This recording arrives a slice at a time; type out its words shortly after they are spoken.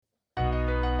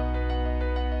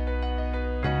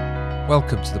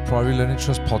Welcome to the Priory Learning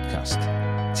Trust podcast,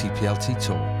 TPLT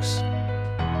Talks.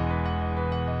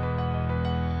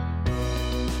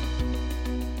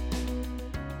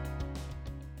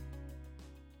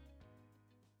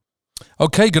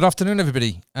 Okay, good afternoon,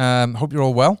 everybody. Hope you're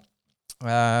all well.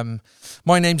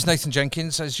 My name's Nathan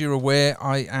Jenkins. As you're aware,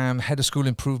 I am Head of School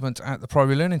Improvement at the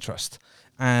Priory Learning Trust,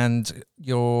 and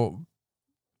you're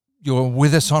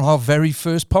with us on our very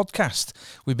first podcast.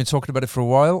 We've been talking about it for a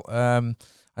while.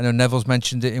 I know Neville's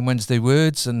mentioned it in Wednesday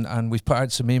Words, and we've put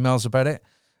out some emails about it.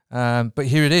 But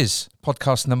here it is,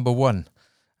 podcast number 1.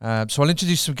 So I'll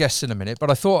introduce some guests in a minute,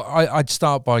 but I thought I'd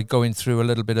start by going through a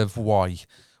little bit of why.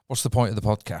 What's the point of the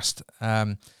podcast?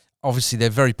 Obviously, they're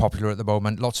very popular at the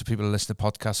moment. Lots of people listen to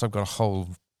podcasts. I've got a whole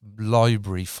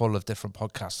library full of different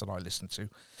podcasts that I listen to,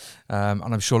 and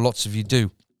I'm sure lots of you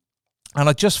do. And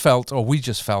we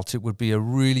just felt it would be a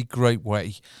really great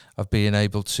way of being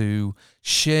able to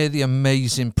share the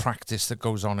amazing practice that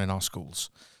goes on in our schools.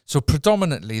 So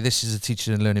predominantly, this is a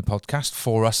teaching and learning podcast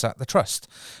for us at the Trust.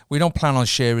 We don't plan on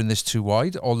sharing this too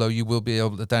wide, although you will be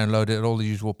able to download it at all the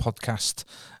usual podcast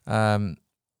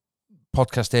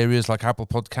areas like Apple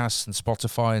Podcasts and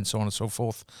Spotify and so on and so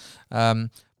forth.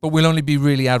 But we'll only be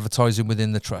really advertising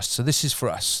within the Trust. So this is for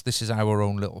us. This is our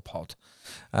own little pod.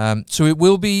 So it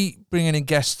will be bringing in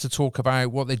guests to talk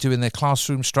about what they do in their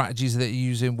classroom, strategies that they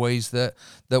use in ways that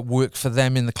work for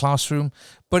them in the classroom.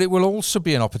 But it will also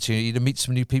be an opportunity to meet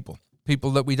some new people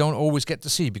that we don't always get to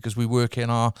see because we work in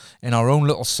our own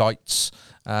little sites.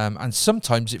 And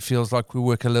sometimes it feels like we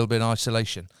work a little bit in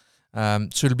isolation.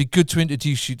 So it'll be good to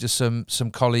introduce you to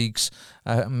some colleagues,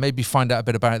 maybe find out a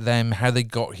bit about them, how they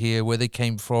got here, where they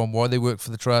came from, why they work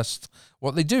for the Trust,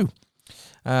 what they do.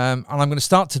 And I'm going to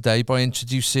start today by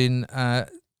introducing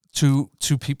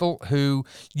two people who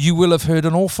you will have heard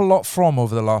an awful lot from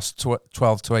over the last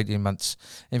 12 to 18 months.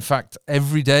 In fact,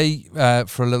 every day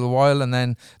for a little while, and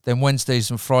then Wednesdays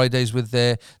and Fridays with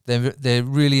their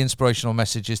really inspirational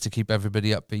messages to keep everybody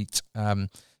upbeat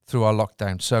through our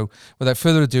lockdown. So without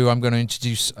further ado, I'm going to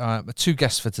introduce two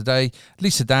guests for today,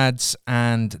 Lisa Dadds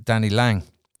and Danny Lang.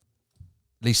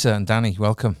 Lisa and Danny,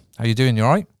 welcome. How are you doing? You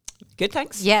all right? Good,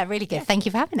 thanks. Yeah, really good. Thank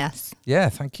you for having us. Yeah,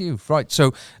 thank you. Right,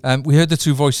 so we heard the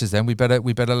two voices then. We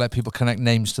better let people connect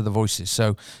names to the voices.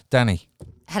 So, Danny.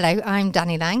 Hello, I'm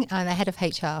Danny Lang. I'm the Head of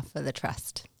HR for the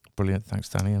Trust. Brilliant, thanks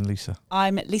Danny. And Lisa?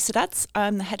 I'm Lisa Dadds.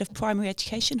 I'm the Head of Primary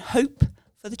Education, Hope,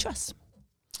 for the Trust.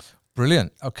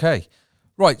 Brilliant, okay.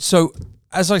 Right, so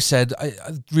as I said,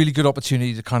 a really good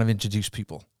opportunity to kind of introduce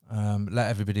people. Let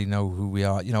everybody know who we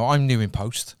are. You know, I'm new in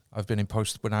post. I've been in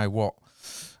post for now,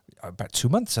 about 2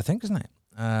 months, I think, isn't it?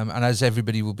 And as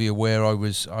everybody will be aware, I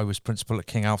was principal at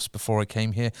King Alf's before I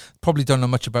came here. Probably don't know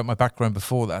much about my background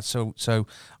before that, so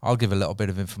I'll give a little bit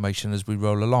of information as we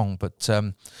roll along. But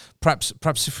perhaps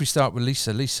if we start with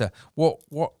Lisa. Lisa,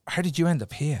 how did you end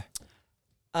up here?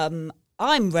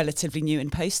 I'm relatively new in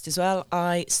post as well.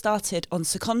 I started on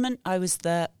secondment. I was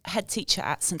the head teacher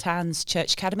at St Anne's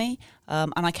Church Academy,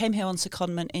 and I came here on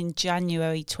secondment in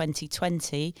January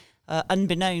 2020.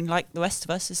 Unbeknown, like the rest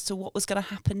of us, as to what was going to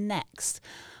happen next.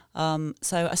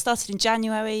 So I started in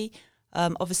January.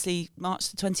 Obviously, March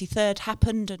the 23rd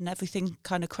happened and everything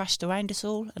kind of crashed around us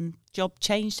all, and job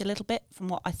changed a little bit from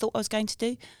what I thought I was going to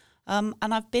do. And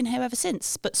I've been here ever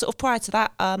since. But sort of prior to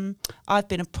that, I've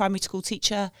been a primary school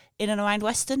teacher in and around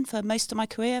Weston for most of my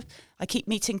career. I keep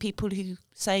meeting people who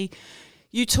say,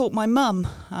 "You taught my mum."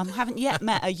 I haven't yet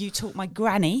met a "you taught my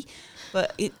granny,"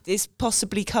 but it is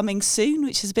possibly coming soon,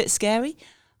 which is a bit scary.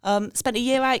 Spent a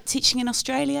year out teaching in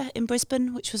Australia, in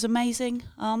Brisbane, which was amazing.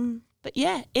 But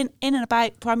yeah, in and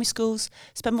about primary schools,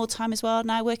 spend more time as well,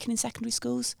 now working in secondary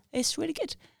schools. It's really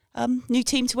good. New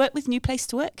team to work with, new place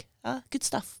to work. Good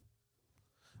stuff.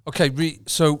 Okay,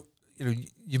 so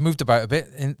you moved about a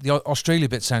bit. And the Australia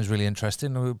bit sounds really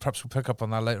interesting. Perhaps we'll pick up on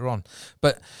that later on.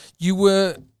 But you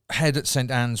were head at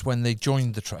St Anne's when they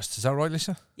joined the Trust. Is that right,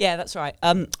 Lisa? Yeah, that's right.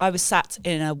 I was sat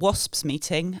in a WASPs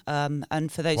meeting,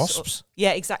 and for those... WASPs?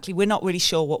 Yeah, exactly. We're not really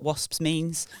sure what WASPs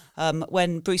means.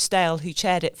 When Bruce Dale, who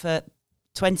chaired it for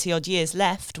 20-odd years,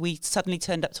 left, we suddenly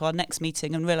turned up to our next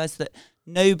meeting and realised that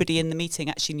nobody in the meeting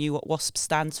actually knew what WASP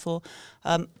stands for.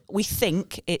 We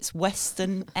think it's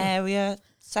Western Area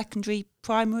Secondary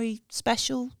Primary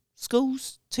Special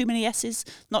Schools. Too many S's.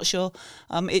 Not sure.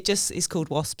 It just is called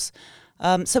WASPs.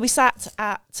 So we sat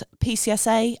at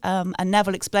PCSA, and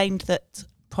Neville explained that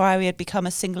Priory had become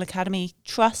a single academy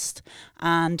trust,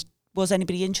 and was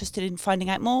anybody interested in finding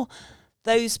out more?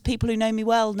 Those people who know me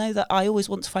well know that I always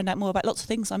want to find out more about lots of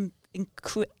things. I'm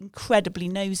incredibly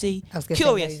nosy. I was going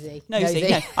Curious. to say Nosy.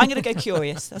 No, I'm going to go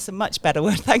curious. That's a much better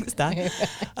word. Thanks, Dan.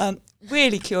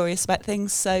 Really curious about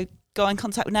things. So got in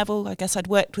contact with Neville. I guess I'd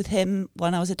worked with him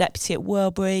when I was a deputy at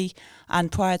Worlbury,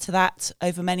 and prior to that,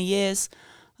 over many years.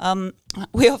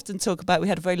 We often talk about, we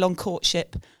had a very long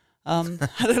courtship,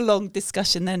 had a long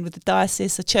discussion then with the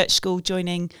diocese. A church school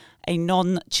joining a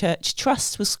non-church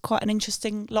trust was quite an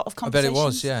interesting lot of conversations. I bet it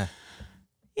was, yeah.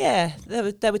 Yeah,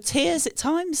 there were tears at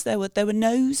times. There were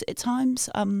no's at times.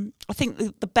 I think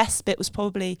the best bit was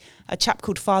probably a chap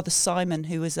called Father Simon,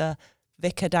 who was a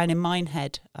vicar down in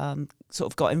Minehead,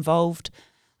 sort of got involved.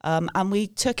 And we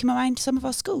took him around to some of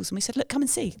our schools and we said, look, come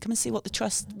and see what the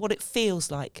trust, what it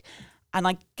feels like. And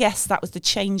I guess that was the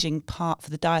changing part for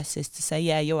the diocese to say,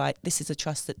 yeah, you're right, this is a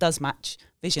trust that does match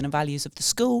vision and values of the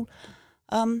school.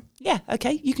 Yeah,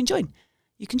 okay, you can join.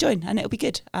 And it'll be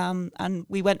good. And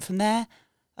we went from there.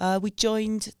 We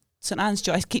joined St Anne's.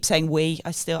 I keep saying we.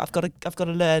 I've got to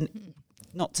learn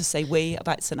not to say we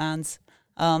about St Anne's.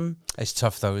 It's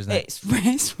tough though, isn't it?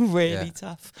 It's really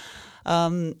tough.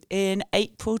 In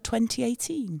April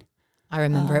 2018. I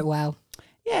remember it well.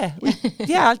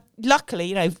 Yeah.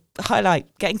 Luckily,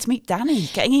 highlight getting to meet Danny,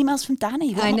 getting emails from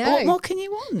Danny. I know. What more can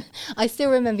you want? I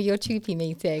still remember your Choopy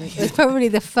meeting. It was probably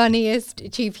the funniest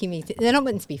Choopy meeting. They're not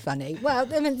meant to be funny. Well,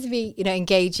 they're meant to be,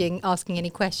 engaging, asking any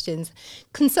questions,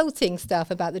 consulting stuff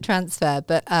about the transfer.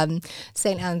 But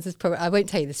St Anne's is probably, I won't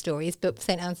tell you the stories, but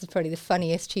St Anne's is probably the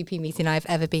funniest Choopy meeting I've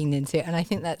ever been into. And I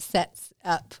think that sets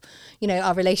up,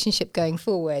 our relationship going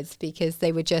forwards, because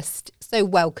they were just so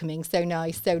welcoming, so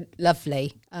nice, so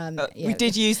lovely. We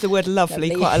did use the word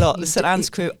lovely quite a lot. The St Anne's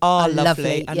crew are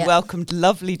lovely and welcomed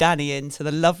lovely Danny into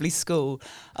the lovely school.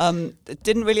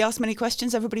 Didn't really ask many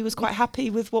questions. Everybody was quite happy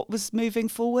with what was moving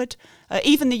forward.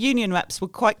 Even the union reps were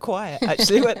quite quiet,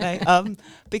 actually, weren't they?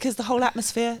 Because the whole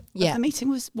atmosphere of the meeting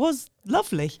was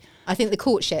lovely. I think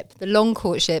the long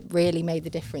courtship really made the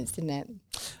difference, didn't it?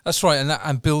 That's right,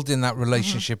 and building that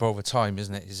relationship over time,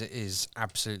 isn't it? Is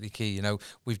absolutely key.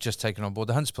 We've just taken on board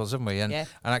the Huntspills, haven't we? And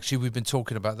actually, we've been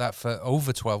talking about that for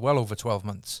well over 12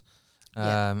 months,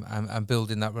 and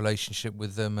building that relationship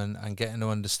with them and getting to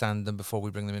understand them before we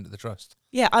bring them into the trust.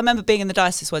 Yeah, I remember being in the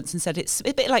diocese once and said it's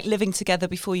a bit like living together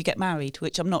before you get married,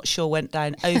 which I'm not sure went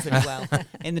down overly well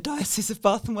in the Diocese of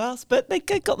Bath and Wells, but they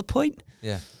got the point.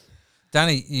 Yeah.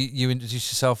 Danny, you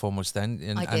introduced yourself almost then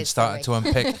and started to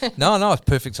sorry. unpick. No, it's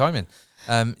perfect timing.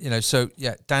 So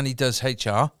Danny does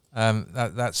HR.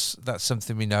 That's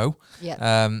something we know.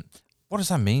 Yeah. What does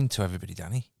that mean to everybody,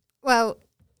 Danny? Well,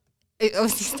 it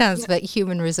obviously stands for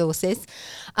human resources,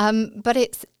 but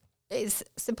it's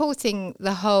supporting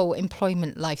the whole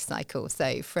employment life cycle.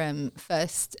 So from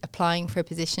first applying for a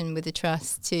position with the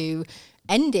trust to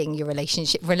ending your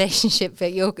relationship for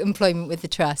your employment with the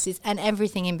trust, and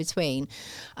everything in between.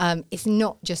 It's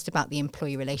not just about the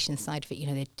employee relations side of it,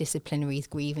 the disciplinaries,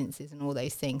 grievances and all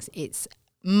those things. It's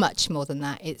much more than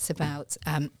that. It's about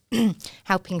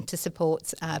helping to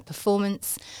support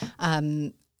performance,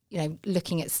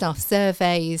 looking at staff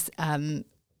surveys,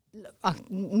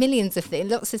 millions of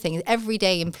things, lots of things.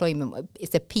 Everyday employment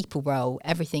is a people role.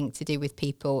 Everything to do with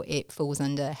people, it falls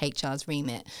under HR's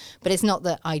remit. But it's not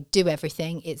that I do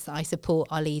everything, it's that I support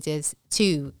our leaders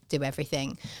to do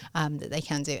everything that they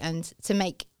can do, and to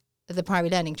make the Priory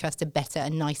Learning Trust a better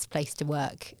and nice place to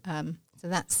work. So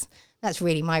that's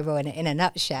really my role in a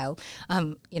nutshell.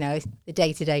 The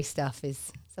day-to-day stuff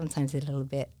is sometimes a little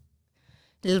bit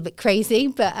crazy,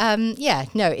 but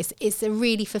it's a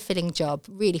really fulfilling job,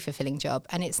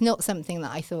 and it's not something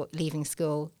that I thought leaving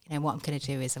school, what I'm going to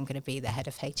do is I'm going to be the head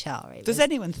of HR. Does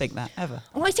anyone think that ever?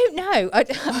 Oh, I don't know.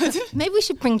 Maybe we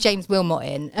should bring James Wilmot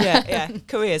in.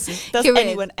 Careers. Does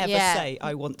anyone ever say,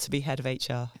 I want to be head of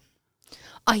HR?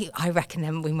 I reckon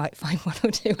then we might find one or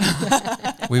two.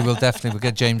 We will definitely. We'll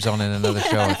get James on in another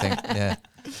show, I think. Yeah.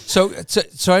 So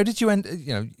how did you end?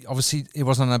 Obviously it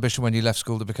wasn't an ambition when you left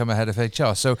school to become a head of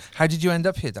HR. So how did you end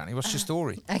up here, Danny? What's your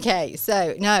story? Okay,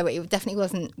 so no, it definitely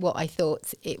wasn't what I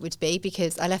thought it would be,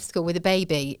 because I left school with a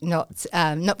baby, not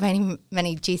very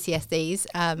many GCSEs.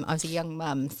 I was a young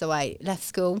mum, so I left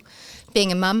school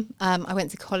being a mum. I went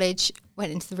to college,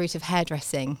 went into the route of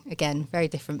hairdressing. Again, very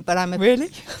different. But I'm really.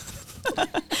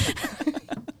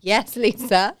 Yes,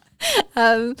 Lisa.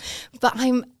 But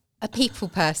I'm a people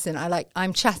person.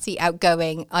 I'm chatty,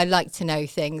 outgoing. I like to know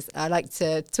things. I like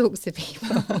to talk to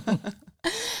people.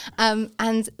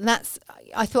 And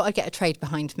I thought I'd get a trade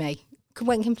behind me.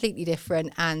 Went completely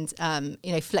different, and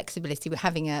flexibility. With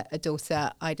having a daughter,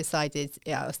 I decided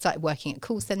I started working at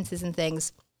call centres and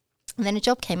things. And then a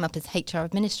job came up as HR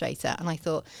administrator, and I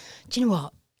thought, do you know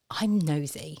what? I'm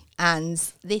nosy, and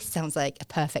this sounds like a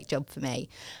perfect job for me.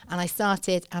 And I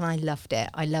started, and I loved it.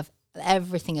 I love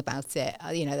everything about it.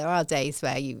 There are days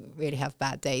where you really have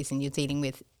bad days and you're dealing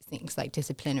with things like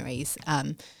disciplinaries.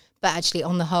 But actually,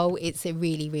 on the whole, it's a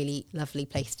really, really lovely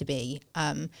place to be.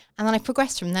 And then I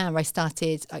progressed from there. I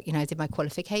started, I did my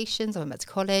qualifications. I went back to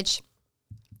college.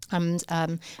 And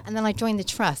then I joined the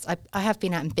trust. I have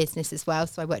been out in business as well.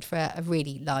 So I worked for a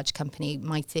really large company,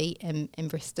 Mighty, in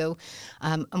Bristol.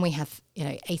 And we have,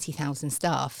 80,000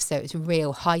 staff. So it's a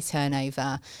real high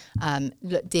turnover,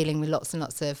 dealing with lots and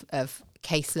lots of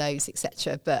caseloads,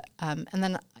 etc. But and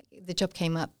then the job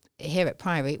came up here at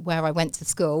Priory, where I went to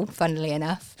school, funnily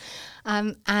enough.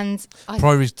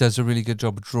 Priory does a really good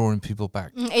job of drawing people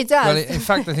back. It does. Well, in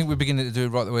fact, I think we're beginning to do it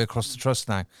right the way across the trust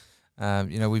now.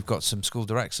 We've got some school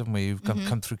directs, haven't we? Who've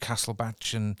come through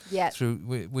Castlebatch and through.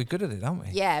 We're good at it, aren't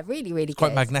we? Yeah, really, really. It's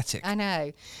quite magnetic. I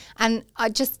know, and I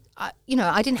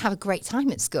didn't have a great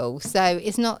time at school, so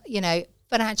it's not,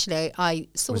 But actually, I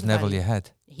sort was of. Neville your head?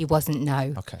 He wasn't.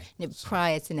 No. Okay. No,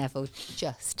 prior to Neville,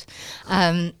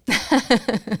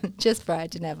 just prior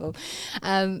to Neville,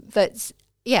 but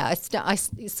yeah, I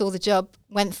saw the job,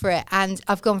 went for it, and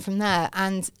I've gone from there.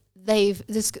 And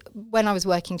when I was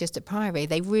working just at Priory,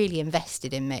 they really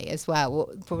invested in me as well.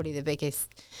 Probably the biggest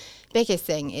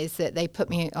thing is that they put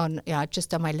me on, I'd just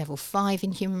done my level 5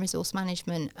 in human resource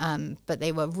management, but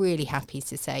they were really happy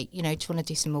to say, do you want to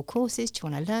do some more courses? Do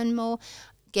you want to learn more?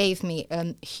 Gave me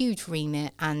a huge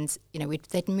remit, and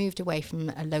they'd moved away from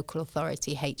a local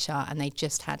authority HR, and they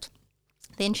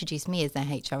introduced me as their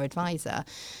HR advisor.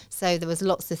 So there was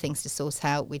lots of things to sort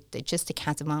out. They just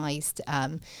academised.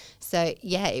 So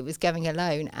yeah, it was going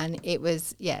alone, and it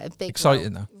was a big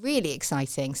exciting though. Really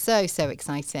exciting, so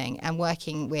exciting. And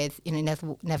working with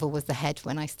Neville was the head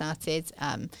when I started.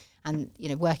 And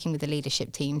working with the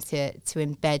leadership team to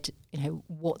embed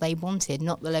what they wanted,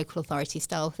 not the local authority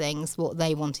style things, what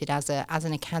they wanted as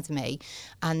an academy,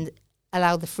 and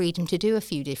allow the freedom to do a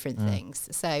few different things.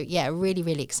 So yeah, a really,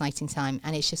 really exciting time,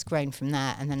 and it's just grown from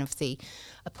there. And then obviously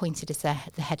appointed as the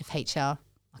head of HR.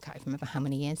 I can't remember how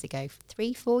many years ago,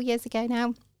 3-4 years ago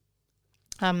now.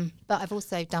 But I've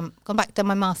also done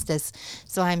my masters,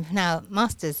 so I'm now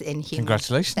masters in human.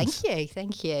 Congratulations!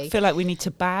 Thank you. I feel like we need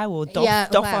to bow or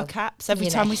doff our caps every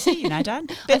time we see you now, Dan.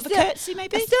 Bit of a curtsy,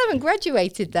 maybe. I still haven't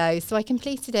graduated though, so I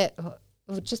completed it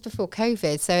just before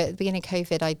COVID. So at the beginning of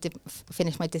COVID, I did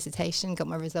finish my dissertation, got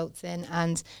my results in,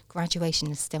 and graduation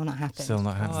has still not happened. Still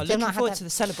not happened. Looking forward to the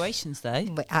celebrations though.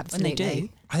 But absolutely. When they do.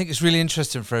 I think it's really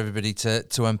interesting for everybody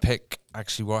to unpick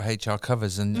actually what HR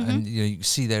covers, and you can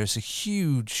see there's a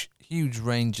huge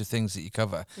range of things that you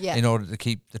cover in order to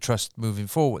keep the trust moving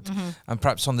forward. And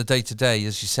perhaps on the day-to-day,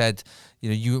 as you said,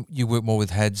 you work more with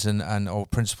heads and or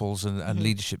principals and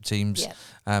leadership teams,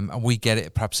 and we get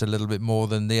it perhaps a little bit more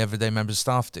than the everyday members of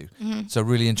staff do. So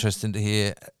really interesting to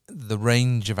hear the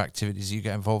range of activities you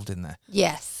get involved in there.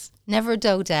 Yes, never a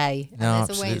dull day. No, and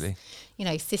there's absolutely.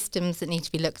 Always, systems that need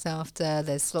to be looked after.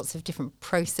 There's lots of different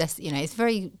process. It's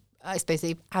very, I suppose,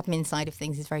 the admin side of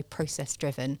things is very process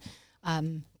driven.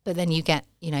 But then you get,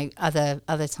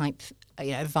 other type,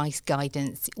 advice,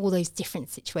 guidance, all those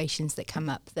different situations that come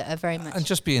up that are very much. And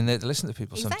just being there to listen to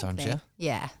people sometimes, yeah?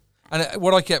 Yeah. And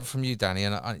what I get from you, Danny,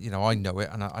 and I know it,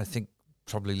 and I think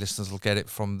probably listeners will get it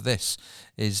from this,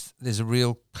 is there's a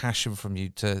real passion from you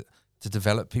to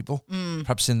develop people,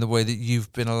 perhaps in the way that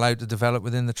you've been allowed to develop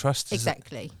within the trust.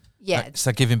 Exactly. Yeah, it's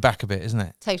like giving back a bit, isn't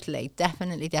it? Totally,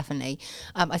 definitely.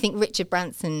 I think Richard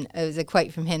Branson, there's a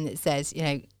quote from him that says,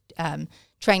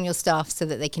 train your staff so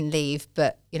that they can leave,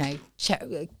 but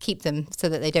keep them so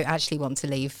that they don't actually want to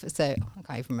leave. So I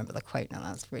can't even remember the quote now.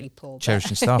 That's really poor.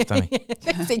 Cherishing staff, Danny.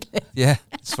 Yeah,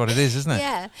 that's what it is, isn't it?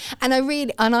 Yeah, and I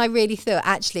really thought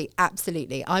actually,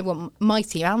 absolutely, I want my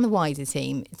team and the wider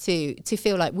team to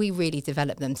feel like we really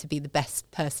develop them to be the best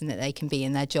person that they can be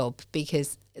in their job,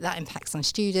 because that impacts on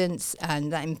students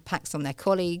and that impacts on their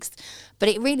colleagues, but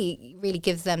it really, really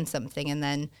gives them something. And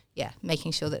then,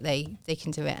 making sure that they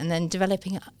can do it, and then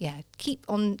developing, keep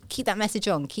that message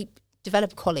on,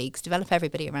 develop colleagues, develop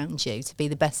everybody around you to be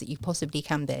the best that you possibly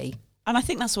can be. And I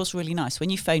think that's what's really nice. When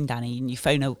you phone Danny and you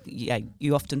phone her,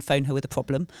 you often phone her with a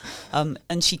problem,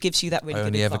 and she gives you that really good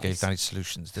advice. I only ever gave Danny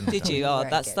solutions, didn't I? Did you? Oh,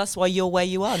 that's why you're where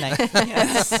you are now.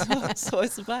 That's what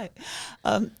it's about.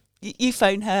 You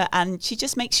phone her and she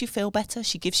just makes you feel better.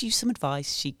 She gives you some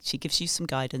advice. She gives you some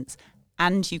guidance,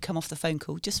 and you come off the phone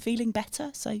call just feeling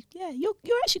better. So yeah, you're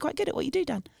actually quite good at what you do,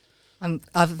 Dan. I'm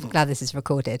glad this is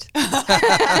recorded.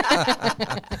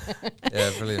 Yeah,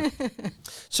 brilliant.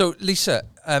 So Lisa,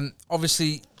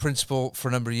 obviously principal for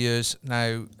a number of years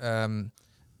now,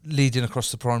 leading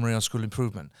across the primary on school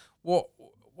improvement. What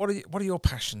are your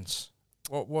passions?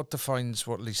 What defines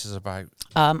what Lisa's about?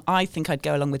 I think I'd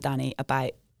go along with Danny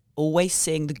about always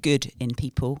seeing the good in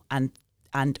people and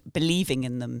and believing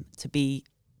in them to be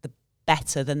the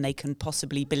better than they can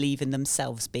possibly believe in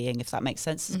themselves being, if that makes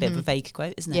sense. It's a bit of a vague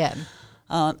quote, isn't it?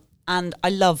 Yeah. And I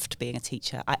loved being a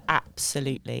teacher. I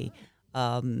absolutely,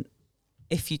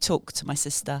 if you talk to my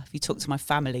sister, if you talk to my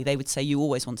family, they would say you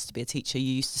always wanted to be a teacher.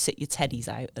 You used to sit your teddies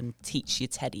out and teach your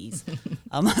teddies.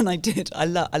 And I did. I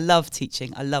love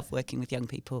teaching. I love working with young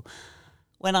people.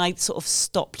 When I sort of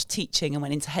stopped teaching and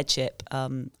went into headship,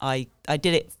 I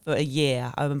did it for a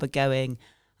year. I remember going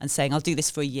and saying, I'll do this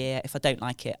for a year. If I don't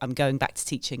like it, I'm going back to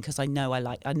teaching because I know I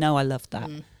love that.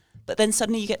 But then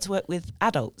suddenly you get to work with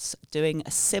adults doing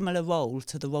a similar role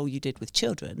to the role you did with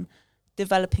children,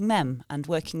 developing them and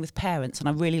working with parents. And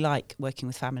I really like working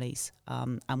with families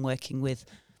and working with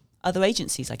other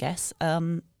agencies, I guess,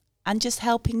 and just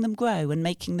helping them grow and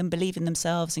making them believe in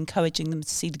themselves, encouraging them to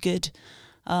see the good.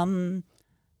 And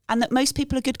that most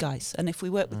people are good guys. And if we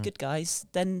work with good guys,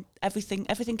 then everything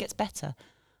gets better.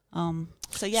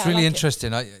 So yeah, it's really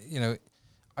interesting. I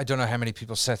don't know how many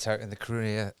people set out in the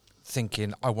career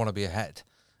thinking I want to be ahead.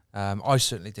 I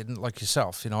certainly didn't, like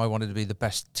yourself. I wanted to be the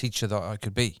best teacher that I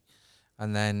could be.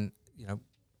 And then,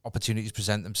 opportunities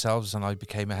present themselves and I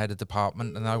became a head of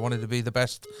department and I wanted to be the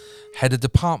best head of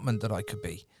department that I could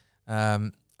be.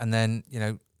 And then,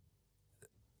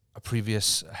 a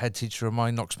previous head teacher of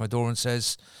mine knocks my door and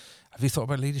says, have you thought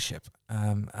about leadership?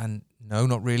 And no,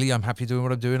 not really. I'm happy doing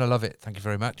what I'm doing. I love it. Thank you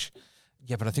very much.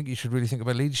 Yeah, but I think you should really think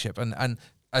about leadership. And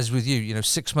as with you,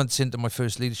 6 months into my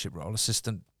first leadership role,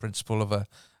 assistant principal of a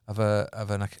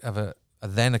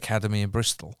then academy in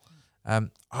Bristol,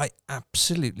 I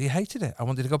absolutely hated it. I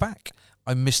wanted to go back.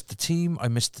 I missed the team. I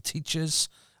missed the teachers.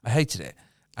 I hated it.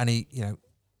 And he,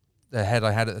 the head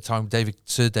I had at the time,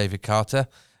 Sir David Carter,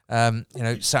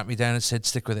 sat me down and said,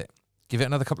 stick with it. Give it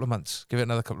another couple of months.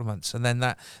 And then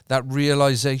that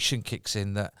realization kicks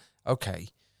in that, okay,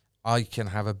 I can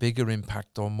have a bigger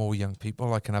impact on more young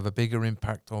people. I can have a bigger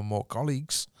impact on more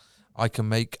colleagues. I can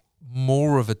make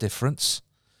more of a difference.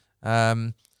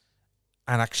 And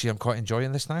actually, I'm quite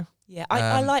enjoying this now. Yeah,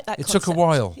 I like that concept. It took a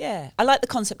while. Yeah, I like the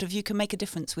concept of you can make a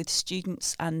difference with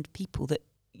students and people that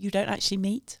you don't actually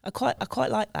meet. I quite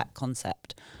like that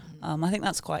concept. I think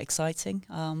that's quite exciting.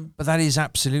 But that is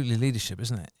absolutely leadership,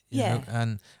 isn't it? You Yeah.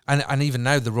 know? And even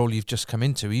now, the role you've just come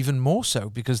into, even more so,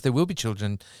 because there will be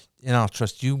children in our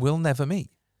trust you will never meet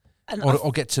And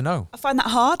or get to know. I find that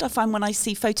hard. I find when I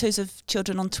see photos of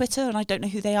children on Twitter and I don't know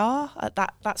who they are,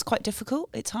 that's quite difficult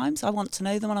at times. I want to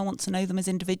know them and I want to know them as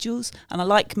individuals, and I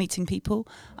like meeting people.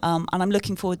 And I'm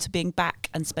looking forward to being back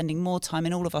and spending more time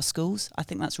in all of our schools. I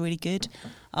think that's really good.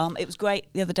 It was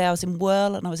great. The other day I was in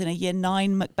Whirl and I was in a Year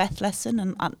 9 Macbeth lesson,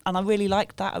 and I really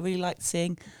liked that. I really liked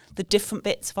seeing the different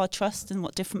bits of our trust and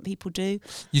what different people do.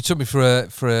 You took me for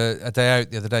a day out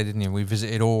the other day, didn't you? We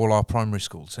visited all our primary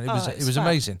schools, and it was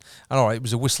amazing. And all right, it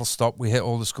was a whistle stop. We hit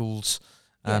all the schools,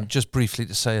 just briefly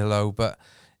to say hello. But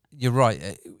you're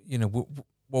right.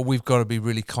 What we've got to be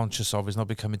really conscious of is not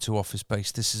becoming too office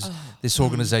based. This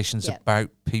organisation's about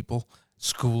people.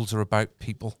 Schools are about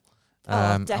people,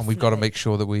 and we've got to make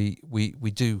sure that we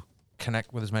do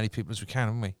connect with as many people as we can,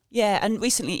 haven't we? Yeah, and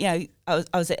recently, I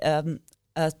was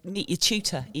at Meet Your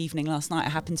Tutor evening last night. I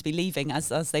happened to be leaving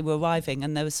as they were arriving,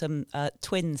 and there were some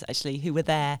twins actually who were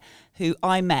there who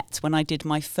I met when I did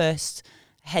my first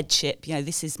headship.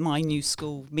 This is my new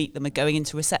school, meet them, are going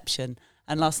into reception.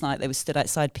 And last night they were stood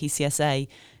outside PCSA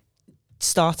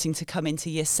starting to come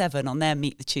into Year 7 on their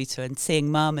Meet the Tutor, and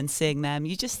seeing mum and seeing them,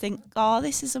 you just think, oh,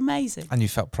 this is amazing. And you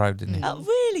felt proud, didn't you?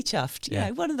 Really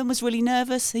chuffed. One of them was really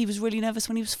nervous. He was really nervous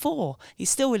when he was 4.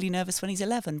 He's still really nervous when he's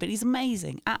 11, but he's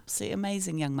amazing, absolutely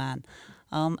amazing young man.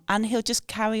 And he'll just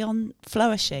carry on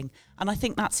flourishing. And I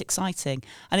think that's exciting.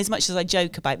 And as much as I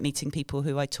joke about meeting people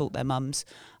who I taught their mums,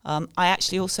 I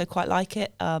actually also quite like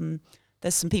it.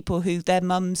 There's some people who their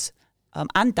mums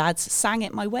and dads sang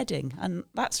at my wedding, and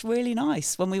that's really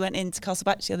nice. When we went into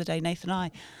Castlebatch the other day, Nathan and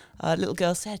I, a little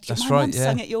girl said, my mum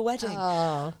sang at your wedding.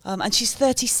 And she's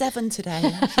 37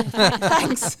 today.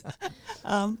 Thanks.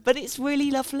 But it's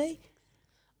really lovely.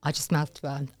 I just mouthed to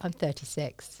her, I'm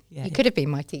 36. Yeah, you could have been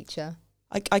my teacher.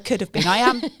 I could have been. I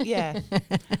am. Yeah.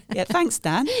 Thanks,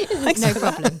 Dan. No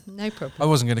problem. I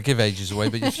wasn't going to give ages away,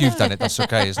 but if you've done it, that's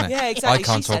okay, isn't it? Yeah, exactly. I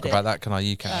can't talk about that, can I?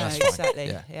 You can. That's fine. Exactly.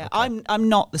 Yeah. Okay. I'm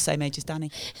not the same age as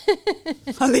Danny.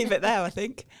 I'll leave it there, I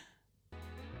think.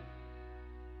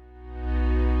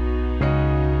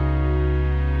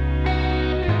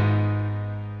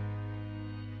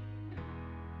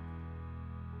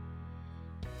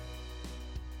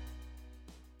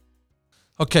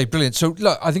 Okay, brilliant. So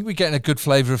look, I think we're getting a good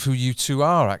flavour of who you two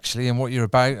are actually, and what you're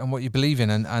about and what you believe in,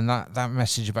 and that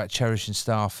message about cherishing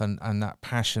staff and that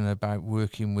passion about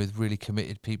working with really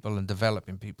committed people and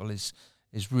developing people is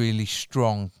really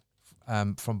strong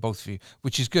from both of you,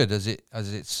 which is good as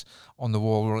it's on the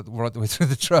wall right the way through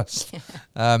the trust.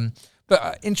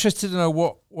 But interested to know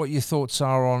what your thoughts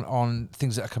are on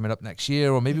things that are coming up next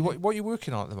year, or maybe what you're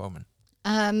working on at the moment.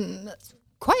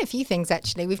 Quite a few things,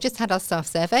 actually. We've just had our staff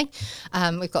survey.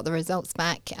 We've got the results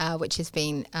back, which has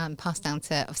been passed down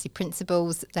to, obviously,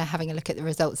 principals. They're having a look at the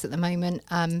results at the moment.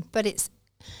 But it's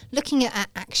looking at an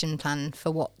action plan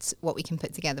for what we can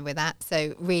put together with that.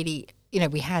 So really,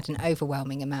 we had an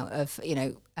overwhelming amount of,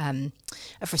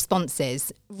 of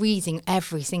responses, reading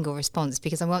every single response,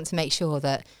 because I want to make sure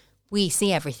that we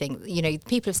see everything.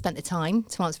 People have spent the time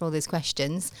to answer all those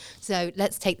questions. So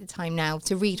let's take the time now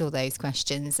to read all those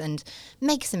questions and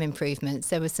make some improvements.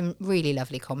 There were some really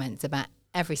lovely comments about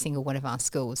every single one of our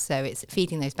schools. So it's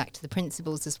feeding those back to the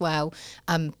principals as well.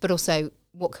 But also,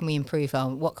 what can we improve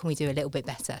on? What can we do a little bit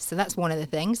better? So that's one of the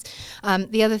things.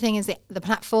 The other thing is the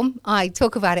platform. I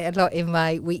talk about it a lot in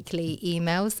my weekly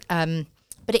emails.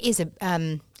 But it is a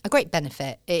great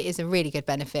benefit. It is a really good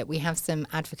benefit. We have some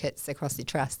advocates across the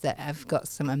trust that have got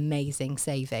some amazing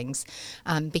savings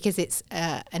because it's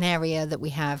an area that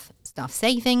we have staff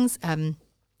savings.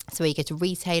 So you go to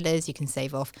retailers, you can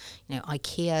save off,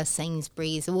 IKEA,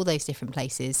 Sainsbury's, all those different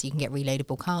places. You can get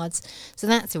reloadable cards. So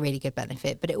that's a really good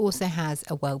benefit. But it also has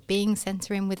a wellbeing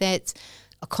centre in with it,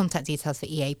 contact details for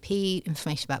EAP,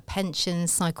 information about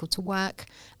pensions, cycle to work.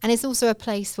 And it's also a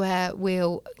place where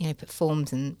we'll, put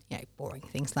forms and, boring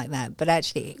things like that. But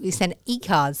actually, we send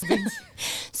e-cards.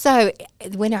 So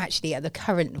the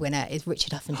current winner is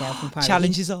Richard Uffendale from Priory.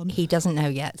 Challenge is on. He doesn't know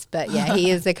yet, but yeah, he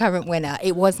is the current winner.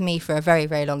 It was me for a very,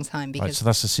 very long time. Because right, so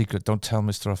that's the secret. Don't tell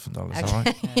Mr. Uffendale, is that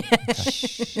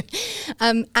right?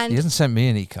 And he hasn't sent me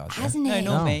an e-card. Hasn't he? No,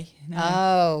 not me. No.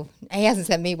 Oh, he hasn't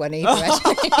sent me one either,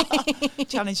 actually.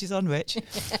 Challenge is on, Rich.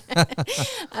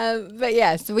 But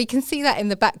yeah, so we can see that in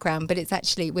the background, but it's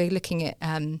actually, we're looking at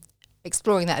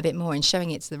exploring that a bit more and showing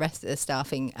it to the rest of the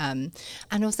staffing, and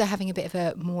also having a bit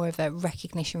of more of a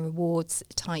recognition rewards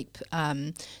type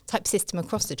system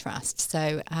across the trust.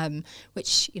 So,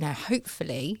 which,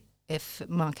 hopefully, if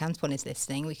Mark Antoine is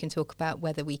listening, we can talk about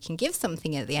whether we can give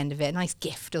something at the end of it, a nice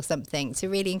gift or something, to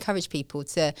really encourage people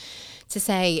to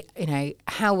say,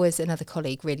 how has another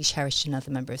colleague really cherished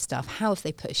another member of staff? How have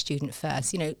they put a student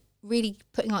first? Really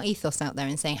putting our ethos out there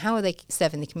and saying, how are they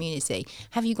serving the community?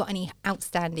 Have you got any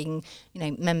outstanding,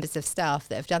 members of staff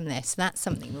that have done this? So that's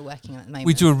something we're working on at the moment.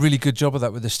 We do a really good job of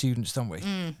that with the students, don't we?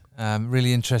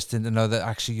 Really interesting to know that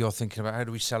actually you're thinking about how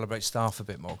do we celebrate staff a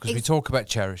bit more? Because we talk about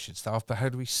cherishing staff, but how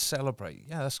do we celebrate?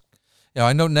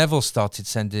 I know Neville started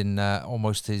sending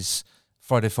almost his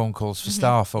Friday phone calls for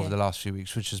staff over the last few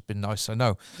weeks, which has been nice. I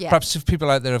know. Yeah. Perhaps if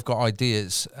people out there have got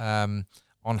ideas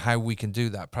on how we can do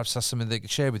that, perhaps that's something they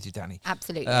could share with you, Danny.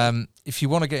 Absolutely. If you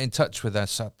want to get in touch with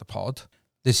us at the pod,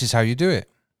 this is how you do it.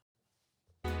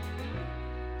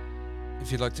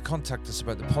 If you'd like to contact us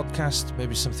about the podcast,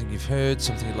 maybe something you've heard,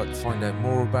 something you'd like to find out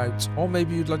more about, or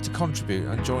maybe you'd like to contribute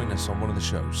and join us on one of the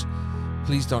shows,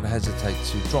 please don't hesitate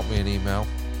to drop me an email.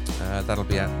 That'll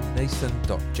be at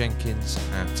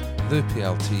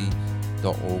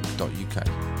nathan.jenkins@theplt.org.uk.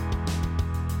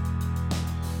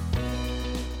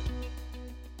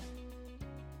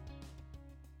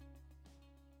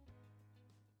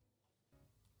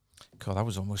 God, that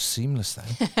was almost seamless then.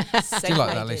 Do you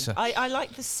like that, Lisa? I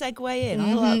like the segue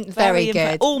in. Very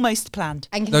good. Almost planned.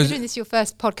 And considering this is your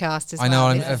first podcast as well. I know,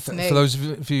 and for those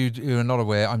of you who are not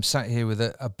aware, I'm sat here with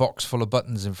a box full of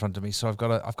buttons in front of me, so I've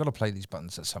got to play these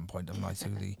buttons at some point, haven't I,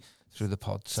 through the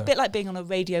pod. So. It's a bit like being on a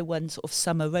Radio 1 sort of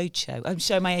summer roadshow. I'm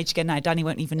showing my age again now. Danny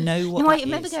won't even know what that I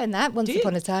remember going that once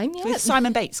upon a time. Yeah. With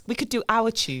Simon Bates. We could do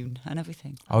our tune and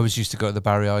everything. I always used to go to the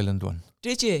Barry Island one.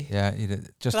 Did you? Yeah, you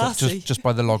did. Just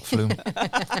by the log flume.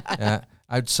 Yeah,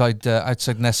 outside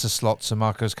Nessa Slots and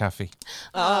Marco's Cafe.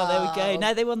 Oh, there we go.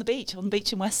 Now they were on the beach in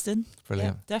Weston.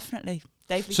 Brilliant. Yeah, definitely.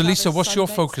 David so Lisa, what's your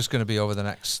focus going to be over the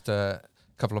next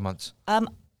couple of months?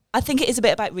 I think it is a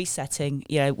bit about resetting.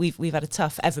 We've had a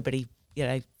tough, everybody,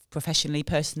 professionally,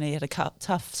 personally, had a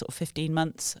tough sort of 15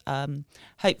 months.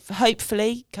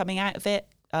 Hopefully coming out of it,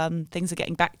 things are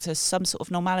getting back to some sort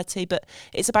of normality, but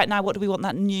it's about now, what do we want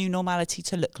that new normality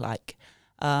to look like?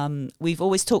 We've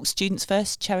always talked students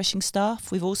first, cherishing staff.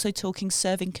 We've also talking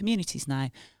serving communities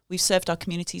now. We've served our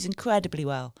communities incredibly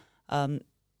well,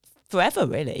 forever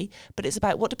really, but it's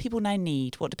about what do people now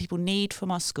need? What do people need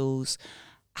from our schools?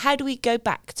 How do we go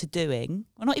back to doing,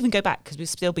 well, not even go back because we've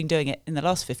still been doing it in the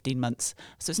last 15 months,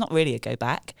 so it's not really a go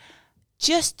back,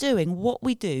 just doing what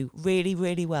we do really,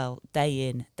 really well, day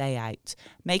in, day out,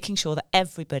 making sure that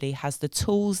everybody has the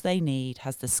tools they need,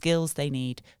 has the skills they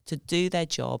need to do their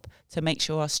job, to make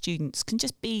sure our students can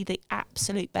just be the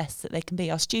absolute best that they can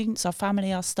be. Our students, our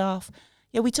family, our staff.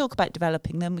 Yeah, we talk about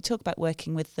developing them, we talk about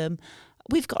working with them.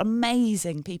 We've got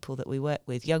amazing people that we work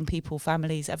with, young people,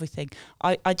 families, everything.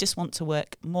 I just want to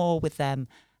work more with them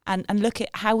and look at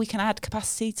how we can add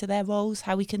capacity to their roles,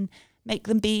 how we can make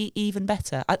them be even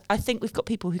better. I think we've got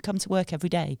people who come to work every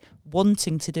day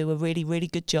wanting to do a really, really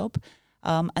good job.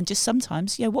 And just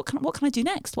sometimes, what can I do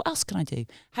next? What else can I do?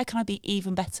 How can I be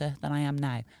even better than I am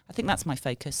now? I think that's my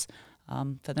focus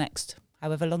for the next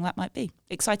however long that might be.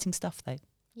 Exciting stuff, though.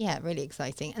 Yeah, really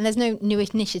exciting. And there's no new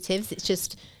initiatives. It's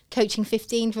just Coaching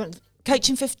 15.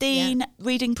 Coaching 15,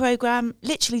 reading programme,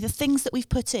 literally the things that we've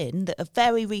put in that are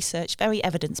very research, very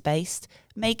evidence-based,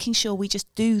 making sure we just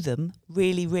do them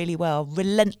really, really well,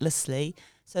 relentlessly,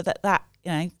 so that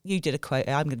you did a quote,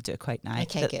 I'm going to do a quote now.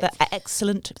 Okay, good. That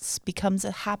excellence becomes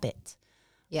a habit.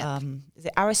 Yeah. Is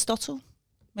it Aristotle?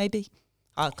 Maybe?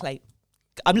 Clay.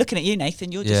 I'm looking at you,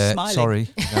 Nathan. You're just smiling. Sorry.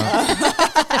 No.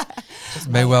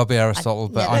 May well be Aristotle,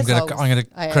 but I'm going to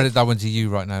credit that one to you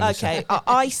right now. Okay,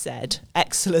 I said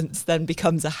excellence then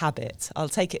becomes a habit. I'll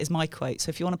take it as my quote. So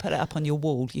if you want to put it up on your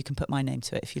wall, you can put my name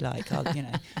to it if you like.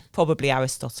 Probably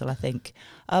Aristotle, I think.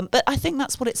 But I think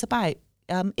that's what it's about.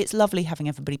 It's lovely having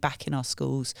everybody back in our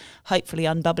schools, hopefully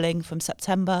unbubbling from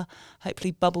September.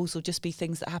 Hopefully bubbles will just be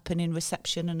things that happen in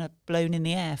reception and are blown in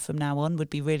the air from now on. Would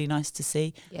be really nice to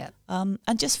see. Yeah.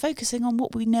 And just focusing on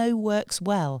what we know works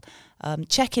well,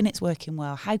 checking it's working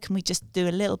well. How can we just do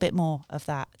a little bit more of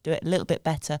that, do it a little bit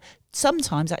better?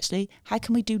 Sometimes, actually, how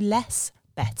can we do less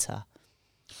better?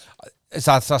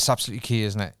 That's absolutely key,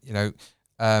 isn't it?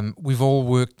 We've all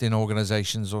worked in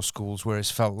organisations or schools where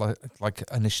it's felt like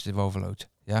initiative overload.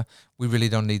 Yeah, we really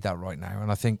don't need that right now.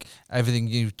 And I think everything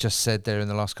you just said there in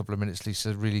the last couple of minutes,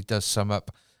 Lisa, really does sum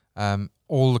up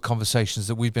all the conversations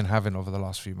that we've been having over the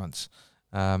last few months.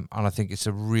 And I think it's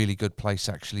a really good place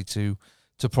actually to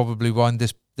probably wind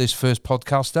this first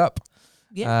podcast up.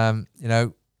 Yeah.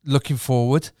 Looking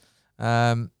forward,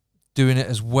 doing it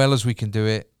as well as we can do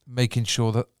it, making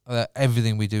sure that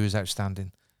everything we do is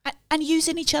outstanding. And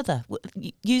using each other,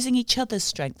 using each other's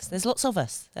strengths. There's lots of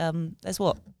us. There's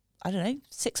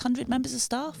 600 members of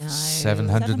staff? No.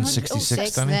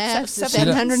 766, Danny.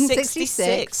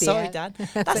 766. Sorry, Dan.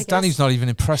 Danny's not even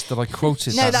impressed that I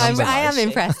quoted that. No, I am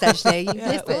impressed, actually.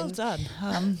 Well done.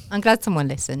 I'm glad someone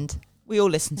listened. We all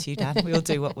listen to you, Dan. We all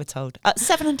do what we're told.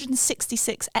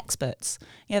 766 experts.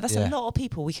 Yeah, that's a lot of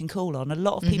people we can call on. A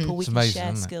lot of people we can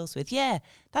share skills with. Yeah,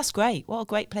 that's great. What a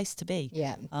great place to be.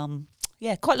 Yeah.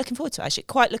 Yeah, quite looking forward to it, actually.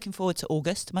 Quite looking forward to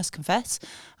August, I must confess.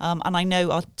 And I know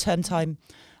our term time,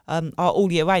 our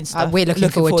all year round stuff. We're looking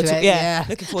forward to it. Yeah,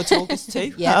 looking forward to August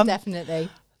too. Yeah, definitely.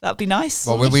 That'd be nice.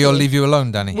 Well, we all leave you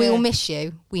alone, Danny? We'll miss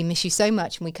you. We miss you so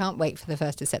much, and we can't wait for the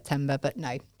 1st of September. But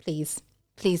no, please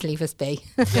leave us be.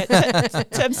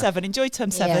 Term 7. Enjoy term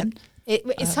 7.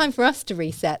 It's time for us to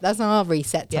reset. That's our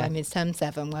reset time. It's term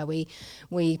 7, where we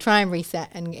try and reset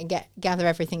and gather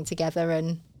everything together.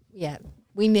 And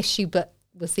we miss you, but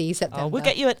we'll see you September. We'll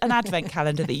get you an advent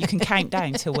calendar that you can count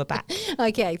down till we're back.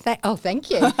 Okay.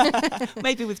 Thank you.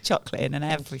 Maybe with chocolate in and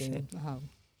everything. Oh,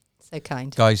 so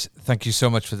kind. Guys, thank you so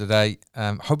much for today.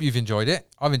 Hope you've enjoyed it.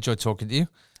 I've enjoyed talking to you.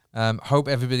 Hope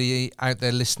everybody out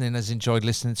there listening has enjoyed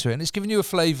listening to it, and it's given you a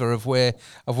flavour of where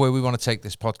we want to take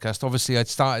this podcast. Obviously, I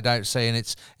started out saying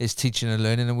it's teaching and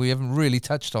learning, and we haven't really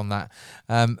touched on that.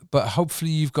 But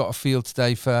hopefully, you've got a feel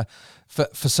today for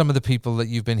some of the people that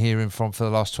you've been hearing from for the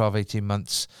last 12, 18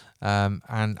 months, and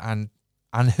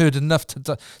heard enough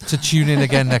to tune in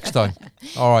again next time.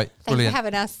 All right, brilliant. Thanks for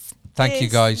having us. Thank you,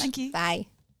 guys. Thank you. Bye.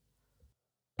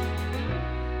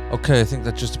 Okay, I think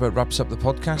that just about wraps up the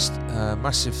podcast.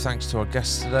 Massive thanks to our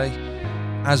guests today.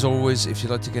 As always, if you'd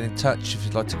like to get in touch, if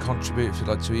you'd like to contribute, if you'd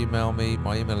like to email me,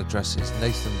 my email address is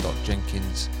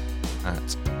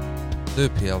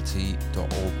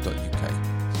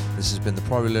nathan.jenkins@theplt.org.uk. This has been the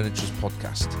Priory Learning Trust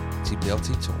podcast,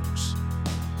 TPLT Talks.